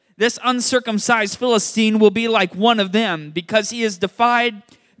This uncircumcised Philistine will be like one of them, because he has defied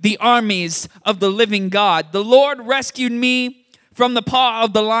the armies of the living God. The Lord rescued me from the paw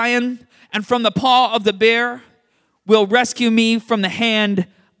of the lion, and from the paw of the bear will rescue me from the hand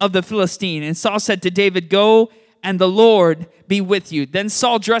of the Philistine. And Saul said to David, go, and the Lord be with you. Then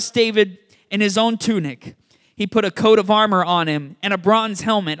Saul dressed David in his own tunic. He put a coat of armor on him and a bronze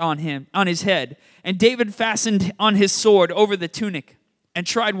helmet on his head. And David fastened on his sword over the tunic and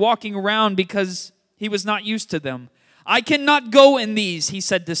tried walking around because he was not used to them. I cannot go in these, he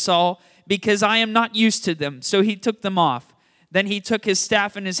said to Saul, because I am not used to them. So he took them off. Then he took his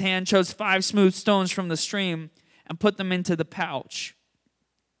staff in his hand, chose 5 smooth stones from the stream, and put them into the pouch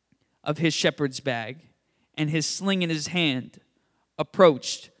of his shepherd's bag. And his sling in his hand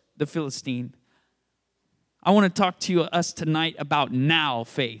approached the Philistine. I want to talk to us tonight about now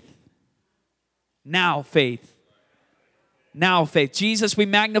faith. Now faith. Now faith. Jesus, we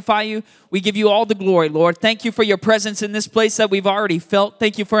magnify you. We give you all the glory, Lord. Thank you for your presence in this place that we've already felt.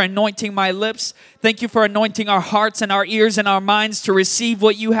 Thank you for anointing my lips. Thank you for anointing our hearts and our ears and our minds to receive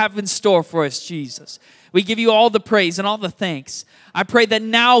what you have in store for us, Jesus. We give you all the praise and all the thanks. I pray that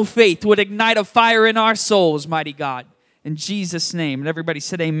now faith would ignite a fire in our souls, mighty God. In Jesus' name. And everybody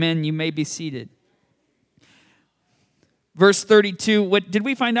said amen. You may be seated. Verse 32. Did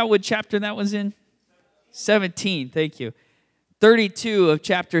we find out what chapter that was in? 17. Thank you. 32 of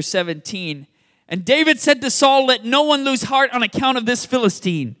chapter 17. And David said to Saul, let no one lose heart on account of this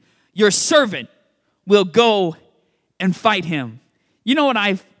Philistine. Your servant will go and fight him. You know what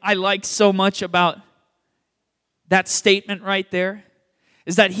I like so much about that statement right there?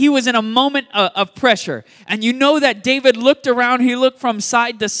 Is that he was in a moment of pressure. And you know that David looked around, he looked from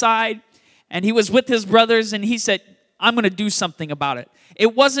side to side, and he was with his brothers, and he said, I'm going to do something about it.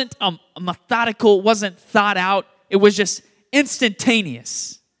 It wasn't methodical, it wasn't thought out, it was just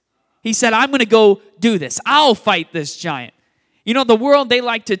instantaneous. He said, I'm going to go do this. I'll fight this giant. You know, the world, they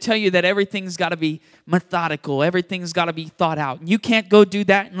like to tell you that everything's got to be methodical. Everything's got to be thought out. You can't go do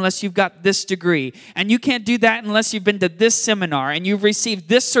that unless you've got this degree. And you can't do that unless you've been to this seminar and you've received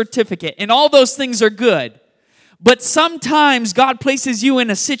this certificate. And all those things are good. But sometimes God places you in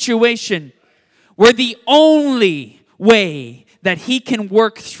a situation where the only way that He can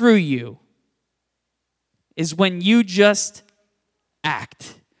work through you is when you just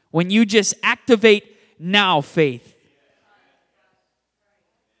act. When you just activate now faith.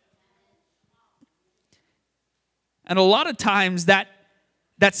 And a lot of times that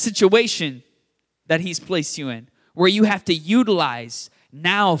situation that He's placed you in, where you have to utilize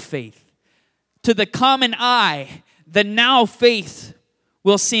now faith. To the common eye, the now faith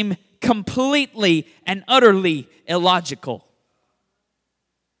will seem completely and utterly illogical.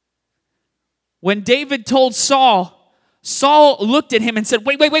 When David told Saul, Saul looked at him and said,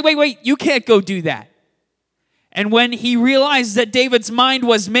 wait, you can't go do that. And when he realized that David's mind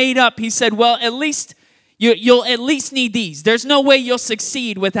was made up, he said, well, at least you'll at least need these. There's no way you'll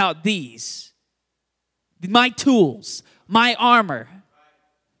succeed without these. My tools, my armor.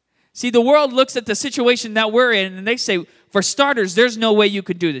 See, the world looks at the situation that we're in and they say, for starters, there's no way you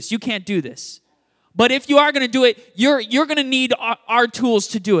could do this. You can't do this. But if you are going to do it, you're going to need our tools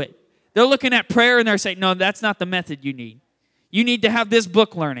to do it. They're looking at prayer and they're saying, no, that's not the method you need. You need to have this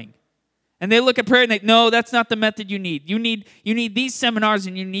book learning. And they look at prayer and they, no, that's not the method you need. You need these seminars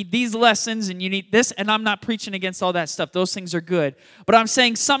and you need these lessons and you need this. And I'm not preaching against all that stuff. Those things are good. But I'm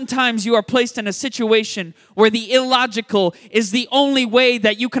saying sometimes you are placed in a situation where the illogical is the only way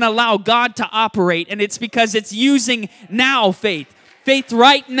that you can allow God to operate. And it's because it's using now faith. Faith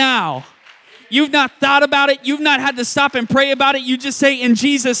right now. You've not thought about it. You've not had to stop and pray about it. You just say, in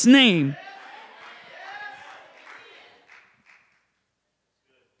Jesus' name.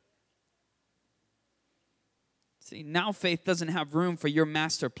 See, now faith doesn't have room for your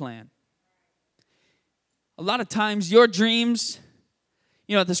master plan. A lot of times your dreams,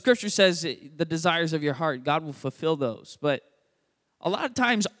 you know, the scripture says the desires of your heart, God will fulfill those. But a lot of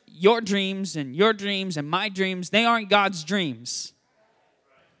times your dreams and my dreams, they aren't God's dreams.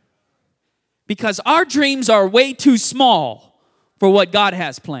 Because our dreams are way too small for what God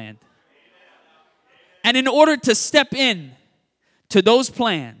has planned. And in order to step in to those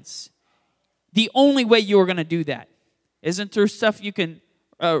plans, the only way you are going to do that isn't through stuff you can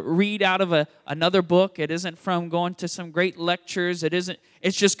read out of another book. It isn't from going to some great lectures.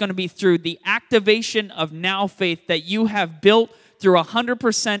 It's just going to be through the activation of now faith that you have built through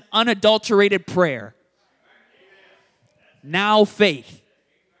 100% unadulterated prayer. Now faith.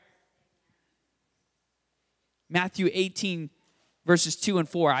 Matthew 18, verses 2 and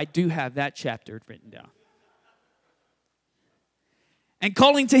 4. I do have that chapter written down. And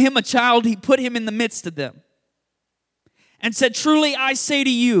calling to him a child, he put him in the midst of them and said, truly I say to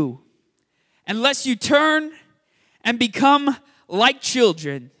you, unless you turn and become like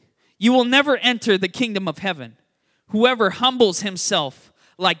children, you will never enter the kingdom of heaven. Whoever humbles himself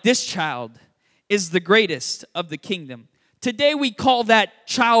like this child is the greatest of the kingdom. Today we call that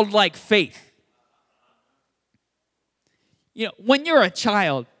childlike faith. You know, when you're a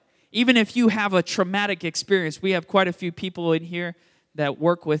child, even if you have a traumatic experience, we have quite a few people in here that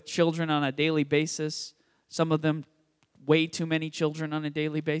work with children on a daily basis. Some of them way too many children on a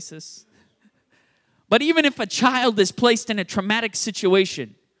daily basis. But even if a child is placed in a traumatic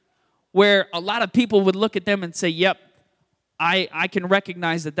situation where a lot of people would look at them and say, yep, I can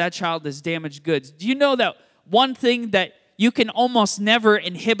recognize that child is damaged goods. Do you know that one thing that you can almost never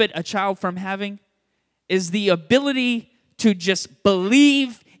inhibit a child from having is the ability to just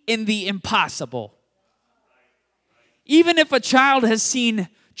believe in the impossible? Even if a child has seen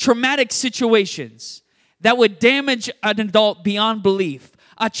traumatic situations that would damage an adult beyond belief,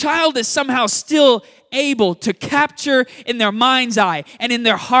 a child is somehow still able to capture in their mind's eye and in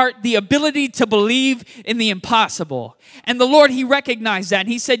their heart the ability to believe in the impossible. And the Lord, He recognized that. And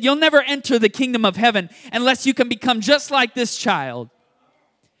He said, you'll never enter the kingdom of heaven unless you can become just like this child.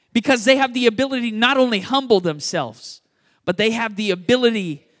 Because they have the ability not only humble themselves, but they have the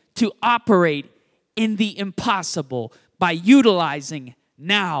ability to operate in the impossible by utilizing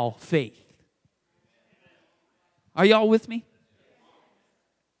now faith. Are y'all with me?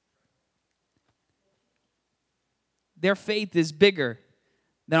 Their faith is bigger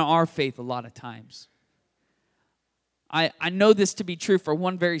than our faith a lot of times. I know this to be true for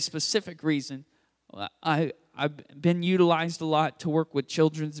one very specific reason. I've been utilized a lot to work with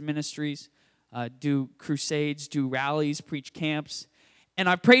children's ministries, do crusades, do rallies, preach camps. And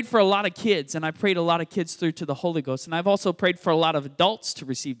I prayed for a lot of kids, and I prayed a lot of kids through to the Holy Ghost. And I've also prayed for a lot of adults to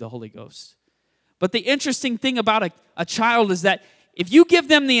receive the Holy Ghost. But the interesting thing about a child is that if you give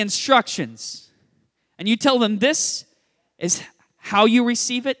them the instructions and you tell them this is how you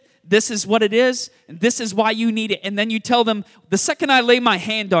receive it, this is what it is, and this is why you need it, and then you tell them, the second I lay my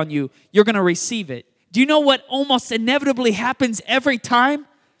hand on you, you're going to receive it. Do you know what almost inevitably happens every time?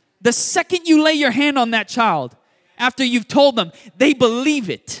 The second you lay your hand on that child, after you've told them, they believe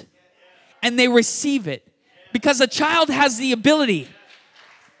it, and they receive it. Because a child has the ability.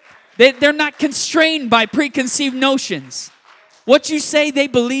 They're not constrained by preconceived notions. What you say, they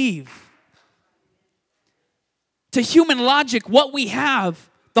believe. To human logic, what we have,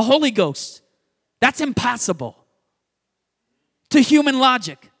 the Holy Ghost, that's impossible. To human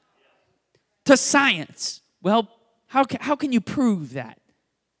logic, to science, well, how can you prove that?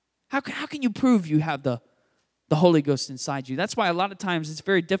 How can you prove you have the Holy Ghost inside you? That's why a lot of times it's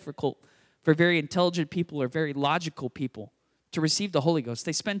very difficult for very intelligent people or very logical people to receive the Holy Ghost.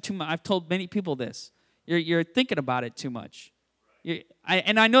 They spend too much. I've told many people this. You're thinking about it too much.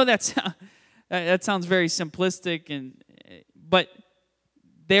 And I know that sounds very simplistic, but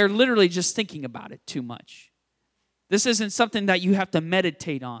they're literally just thinking about it too much. This isn't something that you have to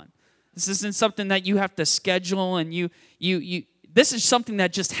meditate on. This isn't something that you have to schedule, and this is something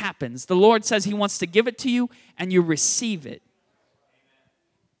that just happens. The Lord says He wants to give it to you, and you receive it.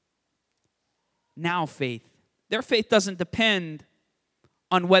 Now faith. Their faith doesn't depend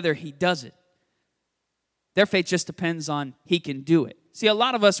on whether He does it. Their faith just depends on He can do it. See, a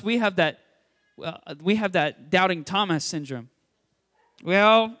lot of us, we have that doubting Thomas syndrome.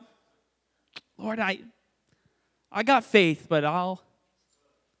 Well, Lord, I got faith, but I'll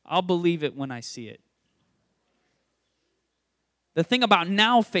believe it when I see it. The thing about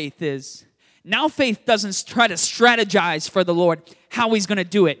now faith is, now faith doesn't try to strategize for the Lord how He's going to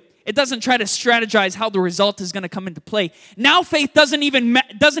do it. It doesn't try to strategize how the result is going to come into play. Now faith doesn't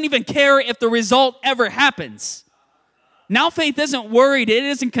even care if the result ever happens. Now faith isn't worried. It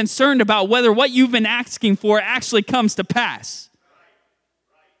isn't concerned about whether what you've been asking for actually comes to pass.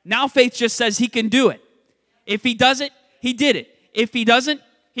 Now faith just says He can do it. If He does it, He did it. If He doesn't,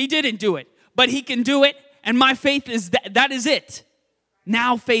 He didn't do it. But He can do it, and my faith is that is it.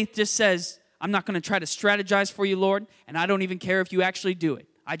 Now faith just says, I'm not going to try to strategize for you, Lord, and I don't even care if you actually do it.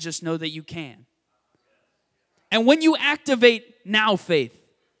 I just know that you can. And when you activate now faith,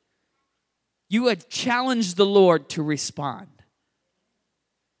 you have challenged the Lord to respond.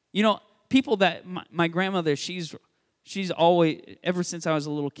 You know, people that, my grandmother, she's always, ever since I was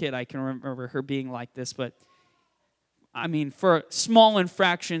a little kid, I can remember her being like this. But, I mean, for small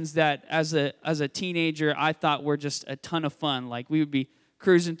infractions that as a teenager I thought were just a ton of fun. Like we would be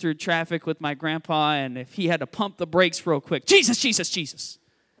cruising through traffic with my grandpa, and if he had to pump the brakes real quick, Jesus, Jesus, Jesus.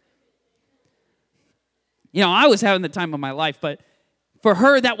 You know, I was having the time of my life, but For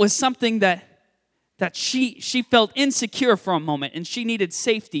her, that was something that she felt insecure for a moment, and she needed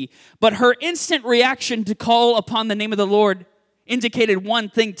safety. But her instant reaction to call upon the name of the Lord indicated one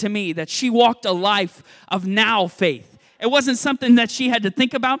thing to me, that she walked a life of now faith. It wasn't something that she had to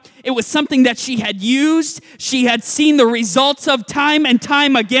think about. It was something that she had used. She had seen the results of time and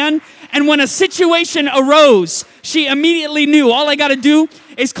time again. And when a situation arose, she immediately knew, all I got to do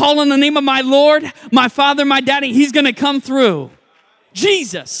is call on the name of my Lord, my Father, my Daddy. He's going to come through.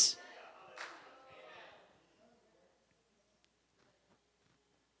 Jesus.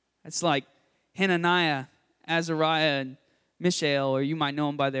 It's like Hananiah, Azariah, and Mishael, or you might know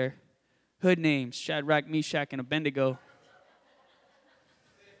them by their hood names, Shadrach, Meshach, and Abednego.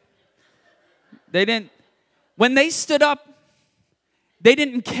 When they stood up, they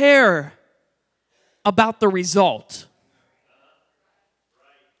didn't care about the result.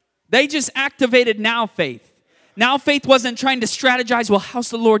 They just activated now faith. Now faith wasn't trying to strategize, well,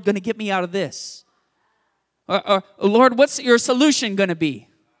 how's the Lord going to get me out of this? Or, Lord, what's your solution going to be?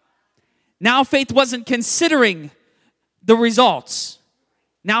 Now faith wasn't considering the results.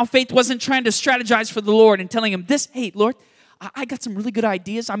 Now faith wasn't trying to strategize for the Lord and telling him this, hey, Lord, I got some really good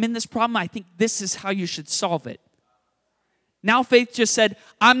ideas. I'm in this problem. I think this is how you should solve it. Now faith just said,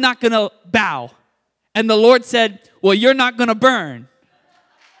 I'm not going to bow. And the Lord said, well, you're not going to burn.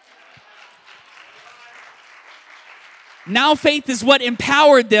 Now faith is what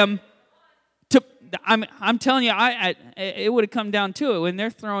empowered them to, I'm telling you, it would have come down to it. When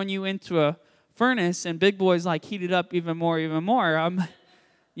they're throwing you into a furnace and big boys like heat it up even more.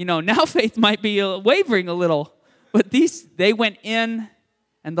 Now faith might be wavering a little. But they went in,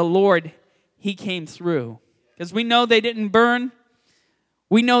 and the Lord, He came through. Because we know they didn't burn.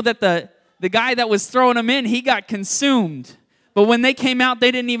 We know that the guy that was throwing them in, he got consumed. But when they came out,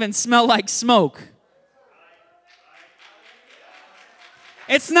 they didn't even smell like smoke.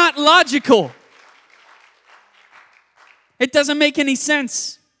 It's not logical. It doesn't make any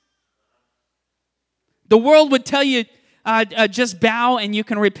sense. The world would tell you, just bow and you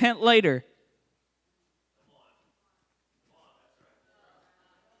can repent later.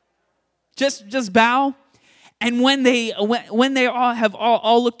 Just bow. And when they all have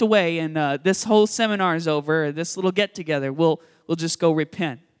all looked away and this whole seminar is over, this little get-together, we'll just go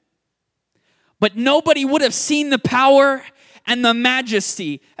repent. But nobody would have seen the power and the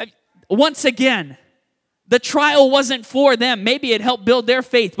majesty. Once again, the trial wasn't for them. Maybe it helped build their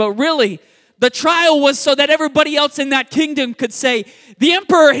faith, but really, the trial was so that everybody else in that kingdom could say, the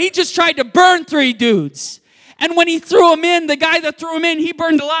emperor, he just tried to burn 3 dudes. And when he threw him in, the guy that threw him in, he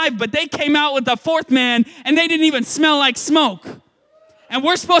burned alive. But they came out with the 4th man, and they didn't even smell like smoke. And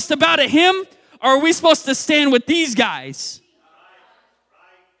we're supposed to bow to him, or are we supposed to stand with these guys?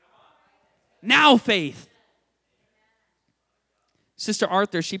 Now faith. Sister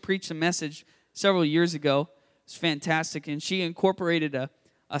Arthur, she preached a message several years ago. It's fantastic. And she incorporated a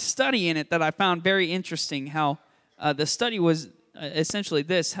study in it that I found very interesting. How the study was essentially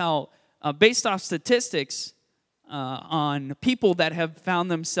this, how based off statistics, on people that have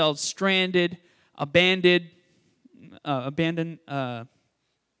found themselves stranded, abandoned,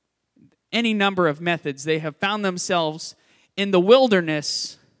 any number of methods. They have found themselves in the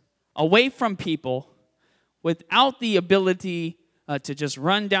wilderness, away from people, without the ability to just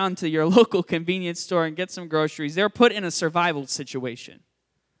run down to your local convenience store and get some groceries. They're put in a survival situation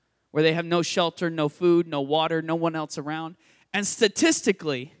where they have no shelter, no food, no water, no one else around. And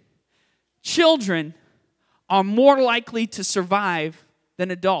statistically, children are more likely to survive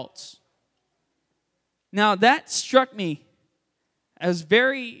than adults. Now, that struck me as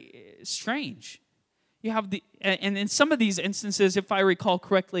very strange. You have and in some of these instances, if I recall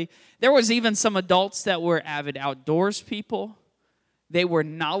correctly, there was even some adults that were avid outdoors people. They were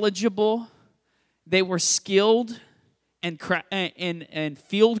knowledgeable. They were skilled in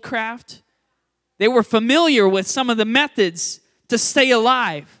field craft. They were familiar with some of the methods to stay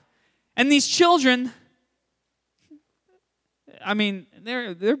alive. And these children, I mean,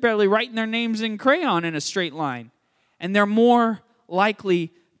 they're barely writing their names in crayon in a straight line. And they're more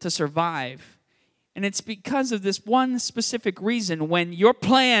likely to survive. And it's because of this one specific reason. When your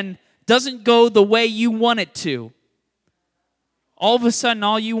plan doesn't go the way you want it to, all of a sudden,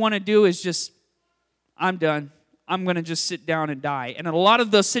 all you want to do is just, I'm done. I'm going to just sit down and die. And in a lot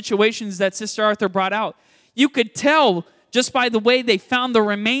of those situations that Sister Arthur brought out, you could tell just by the way they found the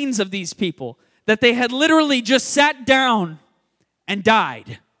remains of these people that they had literally just sat down and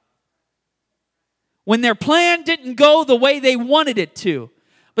died. When their plan didn't go the way they wanted it to.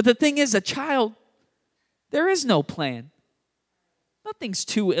 But the thing is, a child, there is no plan. Nothing's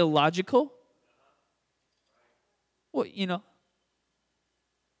too illogical. Well,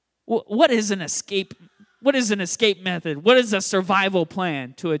 what is an escape? What is an escape method? What is a survival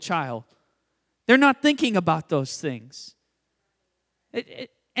plan to a child? They're not thinking about those things.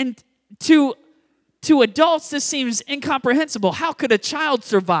 And to adults, this seems incomprehensible. How could a child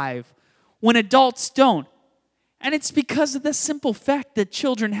survive when adults don't? And it's because of the simple fact that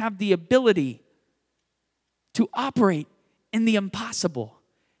children have the ability to operate in the impossible,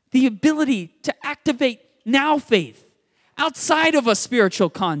 the ability to activate now faith outside of a spiritual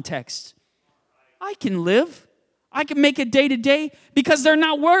context. I can live. I can make it day to day because they're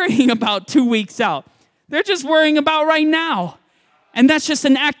not worrying about 2 weeks out. They're just worrying about right now. And that's just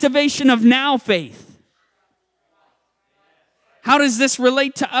an activation of now faith. How does this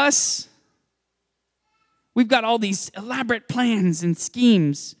relate to us? We've got all these elaborate plans and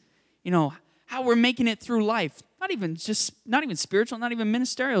schemes, how we're making it through life. Not even spiritual, not even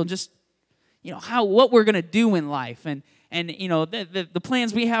ministerial, just, what we're going to do in life. And the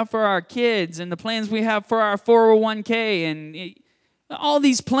plans we have for our kids and the plans we have for our 401k and all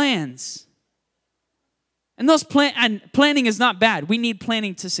these plans. And planning is not bad. We need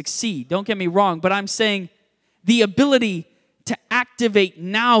planning to succeed. Don't get me wrong, but I'm saying the ability to activate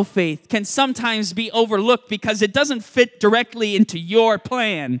now faith can sometimes be overlooked because it doesn't fit directly into your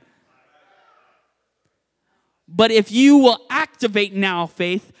plan. But if you will activate now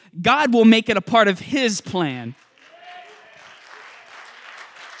faith, God will make it a part of His plan.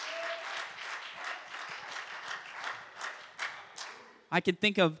 I can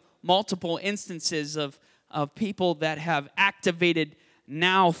think of multiple instances of people that have activated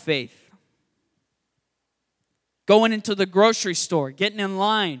now faith. Going into the grocery store, getting in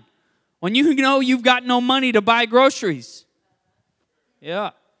line, when you know you've got no money to buy groceries.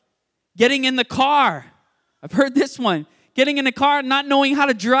 Yeah. Getting in the car. I've heard this one. Getting in the car, not knowing how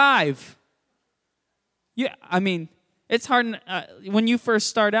to drive. Yeah, it's hard. When you first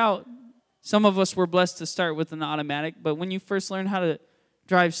start out, some of us were blessed to start with an automatic, but when you first learn how to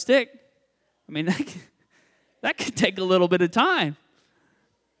drive stick, that could take a little bit of time.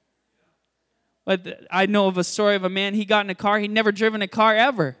 But I know of a story of a man, he got in a car, he'd never driven a car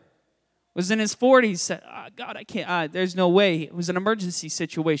ever. Was in his 40s, said, God, I can't, there's no way. It was an emergency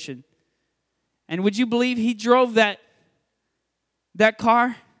situation. And would you believe he drove that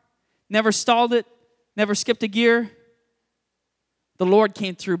car, never stalled it, never skipped a gear? The Lord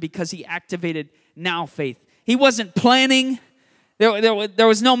came through because he activated now faith. He wasn't planning. There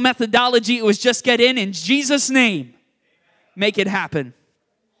was no methodology. It was just get in Jesus' name. Make it happen.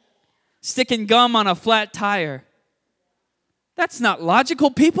 Sticking gum on a flat tire. That's not logical,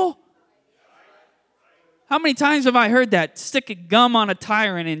 people. How many times have I heard that? Sticking gum on a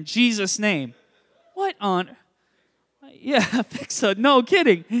tire and in Jesus' name. What on? Yeah, fix it. No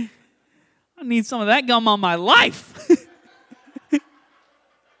kidding. I need some of that gum on my life.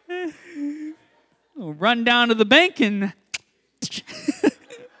 I'll run down to the bank and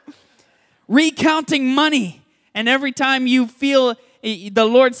recounting money. And every time you feel the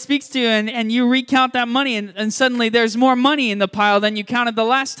Lord speaks to you and you recount that money and suddenly there's more money in the pile than you counted the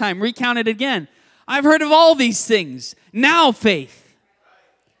last time. Recount it again. I've heard of all these things. Now faith.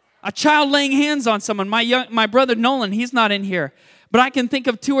 A child laying hands on someone. My brother Nolan, he's not in here. But I can think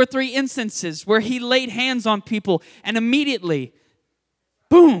of 2 or 3 instances where he laid hands on people and immediately,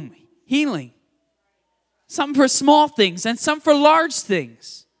 boom, healing. Some for small things and some for large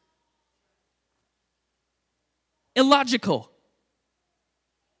things. Illogical.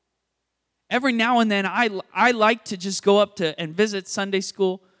 Every now and then, I like to just go up to and visit Sunday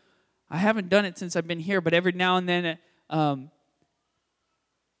school. I haven't done it since I've been here, but every now and then,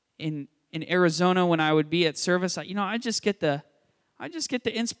 in Arizona, when I would be at service, I just get the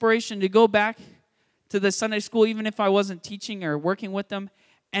inspiration to go back to the Sunday school, even if I wasn't teaching or working with them.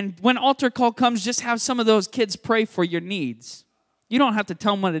 And when altar call comes, just have some of those kids pray for your needs. You don't have to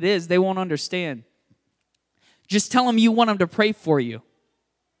tell them what it is; they won't understand. Just tell them you want them to pray for you.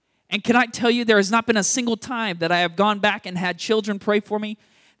 And can I tell you, there has not been a single time that I have gone back and had children pray for me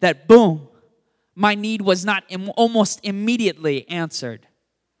that, boom, my need was not almost immediately answered.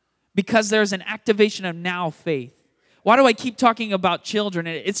 Because there's an activation of now faith. Why do I keep talking about children?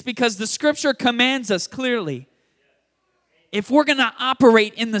 It's because the Scripture commands us clearly. If we're going to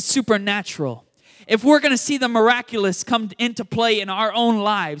operate in the supernatural, if we're going to see the miraculous come into play in our own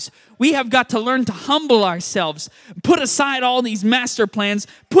lives, we have got to learn to humble ourselves, put aside all these master plans,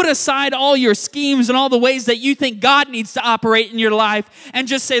 put aside all your schemes and all the ways that you think God needs to operate in your life, and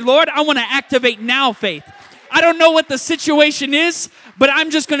just say, Lord, I want to activate now faith. I don't know what the situation is, but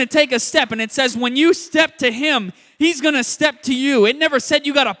I'm just going to take a step. And it says when you step to Him, He's going to step to you. It never said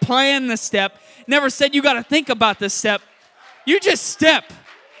you got to plan the step. Never said you got to think about the step. You just step.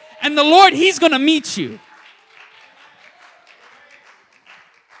 And the Lord, He's going to meet you.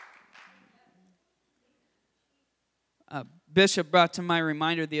 Bishop brought to my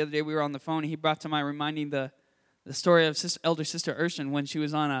reminder the other day, we were on the phone, he brought to my reminding the story of elder sister Urshan when she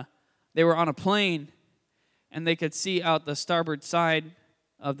was they were on a plane, and they could see out the starboard side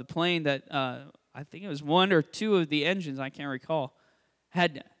of the plane that I think it was one or two of the engines, I can't recall,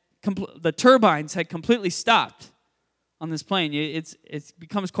 the turbines had completely stopped on this plane. It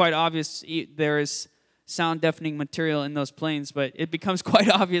becomes quite obvious there is sound deafening material in those planes, but it becomes quite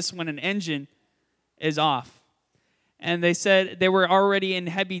obvious when an engine is off. And they said they were already in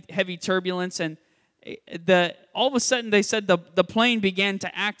heavy turbulence, and all of a sudden they said the plane began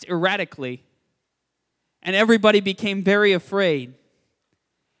to act erratically, and everybody became very afraid.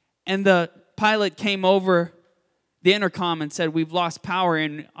 And the pilot came over the intercom and said, "We've lost power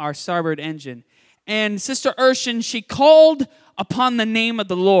in our starboard engine." And Sister Urshan, she called upon the name of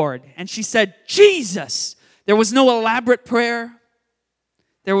the Lord, and she said, "Jesus." There was no elaborate prayer.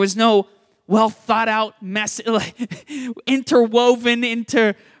 There was no well thought out message interwoven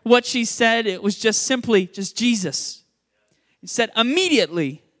into what she said. It was just simply Jesus. He said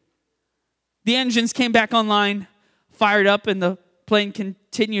immediately the engines came back online, fired up, and the plane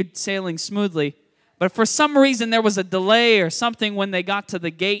continued sailing smoothly. But for some reason there was a delay or something when they got to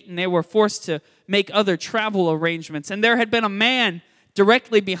the gate, and they were forced to make other travel arrangements. And there had been a man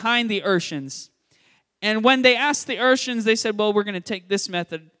directly behind the Urshans. And when they asked the Urshans, they said, "Well, we're going to take this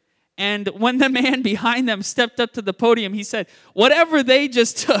method." And when the man behind them stepped up to the podium, he said, "Whatever they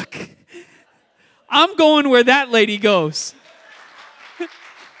just took, I'm going where that lady goes."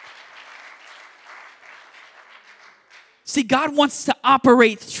 See, God wants to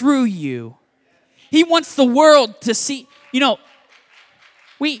operate through you. He wants the world to see. I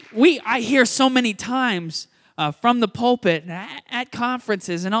hear so many times from the pulpit at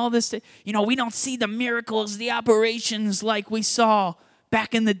conferences and all this. We don't see the miracles, the operations like we saw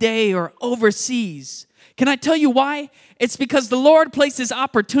back in the day or overseas. Can I tell you why? It's because the Lord places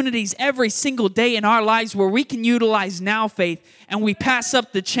opportunities every single day in our lives where we can utilize now faith, and we pass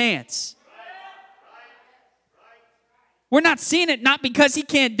up the chance. We're not seeing it not because He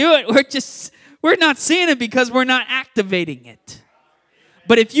can't do it. We're not seeing it because we're not activating it.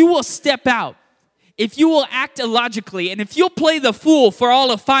 But if you will step out, if you will act illogically, and if you'll play the fool for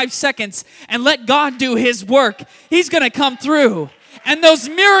all of 5 seconds and let God do His work, He's going to come through. And those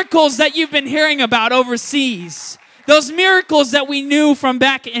miracles that you've been hearing about overseas, those miracles that we knew from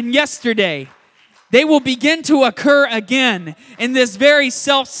back in yesterday, they will begin to occur again in this very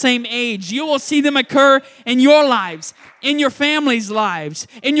self-same age. You will see them occur in your lives, in your family's lives,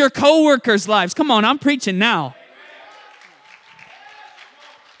 in your co-workers' lives. Come on, I'm preaching now.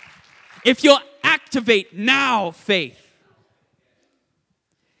 If you'll activate now faith.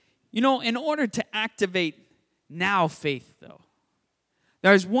 In order to activate now faith, though,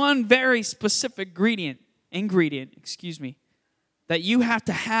 there's one very specific ingredient, that you have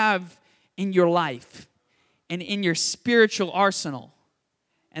to have in your life and in your spiritual arsenal.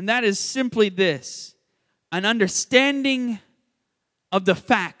 And that is simply this: an understanding of the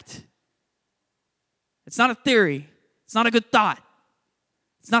fact. It's not a theory. It's not a good thought.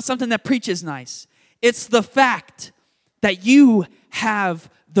 It's not something that preaches nice. It's the fact that you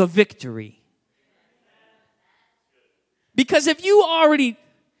have the victory. Because if you already,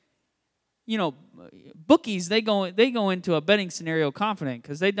 bookies, they go into a betting scenario confident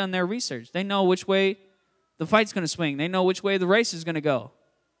because they've done their research. They know which way the fight's going to swing. They know which way the race is going to go.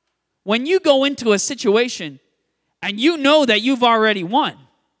 When you go into a situation and you know that you've already won,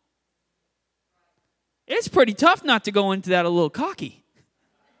 it's pretty tough not to go into that a little cocky.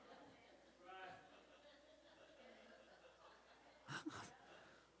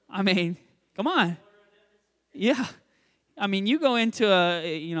 I mean, come on. Yeah. I mean, you go into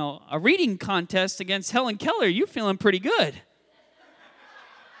a reading contest against Helen Keller, you're feeling pretty good.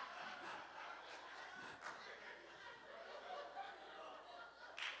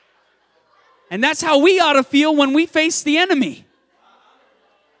 And that's how we ought to feel when we face the enemy.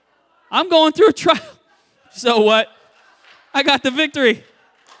 I'm going through a trial. So what? I got the victory.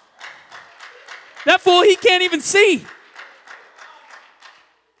 That fool, he can't even see.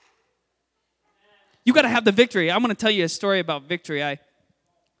 You got to have the victory. I'm going to tell you a story about victory.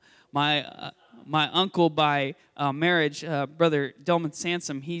 My uncle by marriage, Brother Delman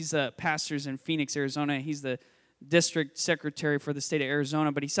Sansom, he's pastors in Phoenix, Arizona. He's the district secretary for the state of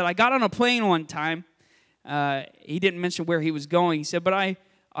Arizona. But he said, I got on a plane one time. He didn't mention where he was going. He said, but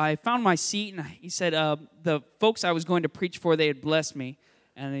I found my seat, and he said, the folks I was going to preach for, they had blessed me.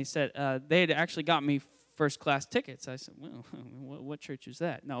 And he said, they had actually got me first-class tickets. I said, well, what church is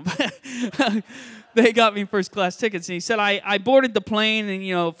that? No, but they got me first-class tickets. And he said, I boarded the plane,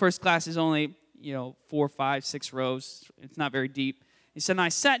 and, first class is only, 4, 5, 6 rows. It's not very deep. He said, and I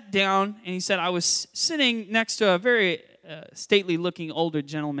sat down, and he said, I was sitting next to a very stately-looking older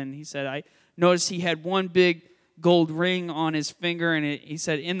gentleman. He said, I noticed he had one big gold ring on his finger, and he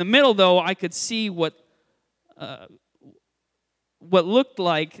said, in the middle, though, I could see what looked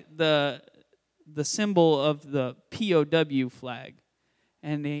like the symbol of the POW flag.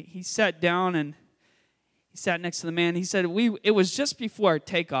 And he sat down, and he sat next to the man. He said, it was just before our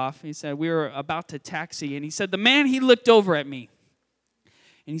takeoff. He said, we were about to taxi. And he said, the man, he looked over at me.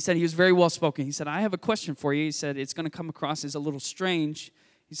 And he said, he was very well-spoken. He said, I have a question for you. He said, it's going to come across as a little strange.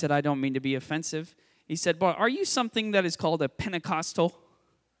 He said, I don't mean to be offensive. He said, but are you something that is called a Pentecostal?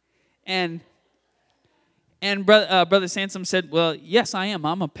 And Brother Sansom said, well, yes, I am.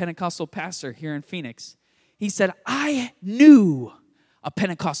 I'm a Pentecostal pastor here in Phoenix. He said, I knew a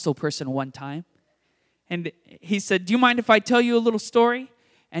Pentecostal person one time. And he said, do you mind if I tell you a little story?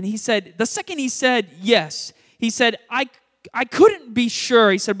 And he said, the second he said yes, he said, I couldn't be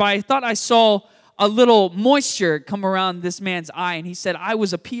sure. He said, but I thought I saw a little moisture come around this man's eye. And he said, I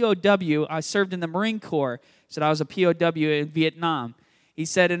was a POW. I served in the Marine Corps. He said, I was a POW in Vietnam. He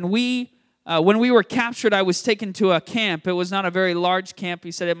said, and when we were captured, I was taken to a camp. It was not a very large camp.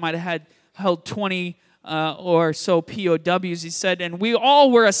 He said it might have held 20 or so POWs. He said, and we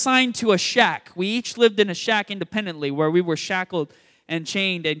all were assigned to a shack. We each lived in a shack independently where we were shackled and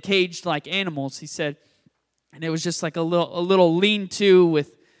chained and caged like animals. He said, and it was just like a little lean-to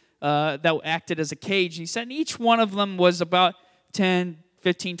with that acted as a cage. He said, and each one of them was about 10,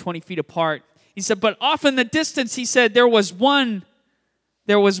 15, 20 feet apart. He said, but off in the distance, he said, there was one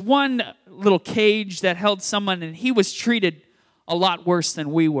little cage that held someone, and he was treated a lot worse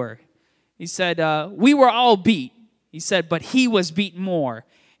than we were. He said, we were all beat. He said, but he was beat more.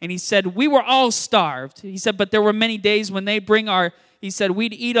 And he said, we were all starved. He said, but there were many days when they bring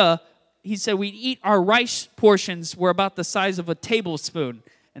we'd eat our rice portions were about the size of a tablespoon.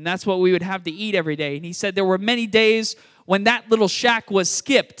 And that's what we would have to eat every day. And he said, there were many days when that little shack was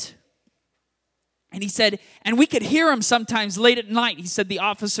skipped. And he said, and we could hear them sometimes late at night. He said the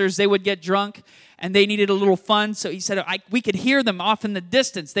officers, they would get drunk and they needed a little fun. So he said, we could hear them off in the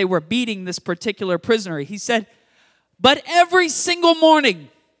distance. They were beating this particular prisoner. He said, but every single morning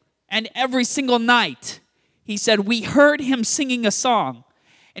and every single night, he said, we heard him singing a song.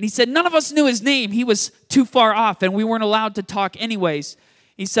 And he said, none of us knew his name. He was too far off and we weren't allowed to talk anyways.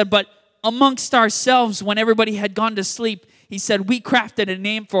 He said, but amongst ourselves, when everybody had gone to sleep, he said, we crafted a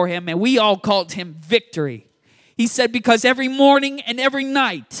name for him, and we all called him Victory. He said, because every morning and every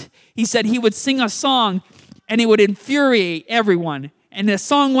night, he said he would sing a song, and it would infuriate everyone. And the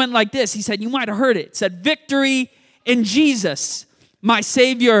song went like this. He said, you might have heard it. It said, victory in Jesus, my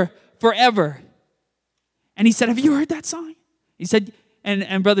Savior forever. And he said, have you heard that song? He said,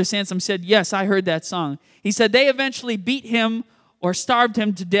 and Brother Sansom said, yes, I heard that song. He said, they eventually beat him or starved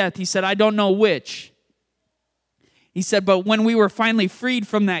him to death. He said, I don't know which. He said, but when we were finally freed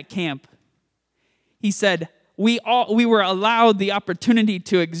from that camp, he said, we were allowed the opportunity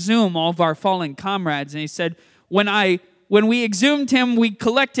to exhume all of our fallen comrades. And he said, when we exhumed him, we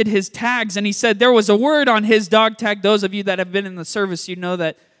collected his tags. And he said, there was a word on his dog tag. Those of you that have been in the service, you know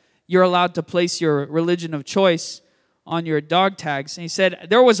that you're allowed to place your religion of choice on your dog tags. And he said,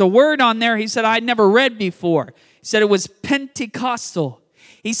 there was a word on there, he said, I'd never read before. He said, it was Pentecostal.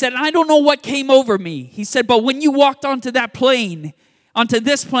 He said, I don't know what came over me. He said, but when you walked onto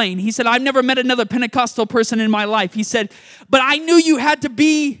this plane, he said, I've never met another Pentecostal person in my life. He said, but I knew you had to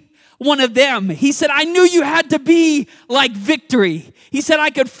be one of them. He said, I knew you had to be like Victory. He said, I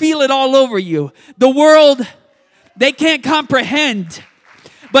could feel it all over you. The world, they can't comprehend,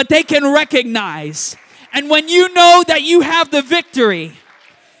 but they can recognize. And when you know that you have the victory,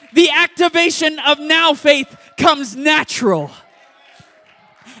 the activation of now faith comes natural.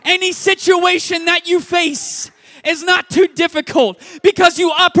 Any situation that you face is not too difficult because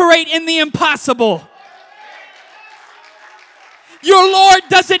you operate in the impossible. Your Lord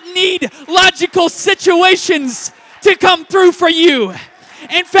doesn't need logical situations to come through for you.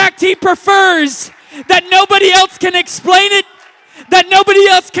 In fact, He prefers that nobody else can explain it, that nobody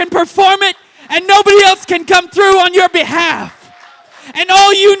else can perform it, and nobody else can come through on your behalf. And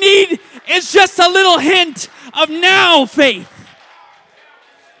all you need is just a little hint of now faith.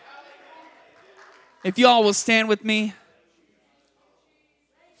 If you all will stand with me.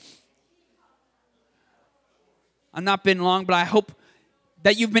 I've not been long, but I hope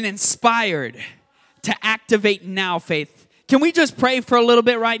that you've been inspired to activate now faith. Can we just pray for a little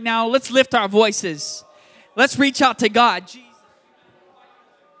bit right now? Let's lift our voices Let's reach out to God.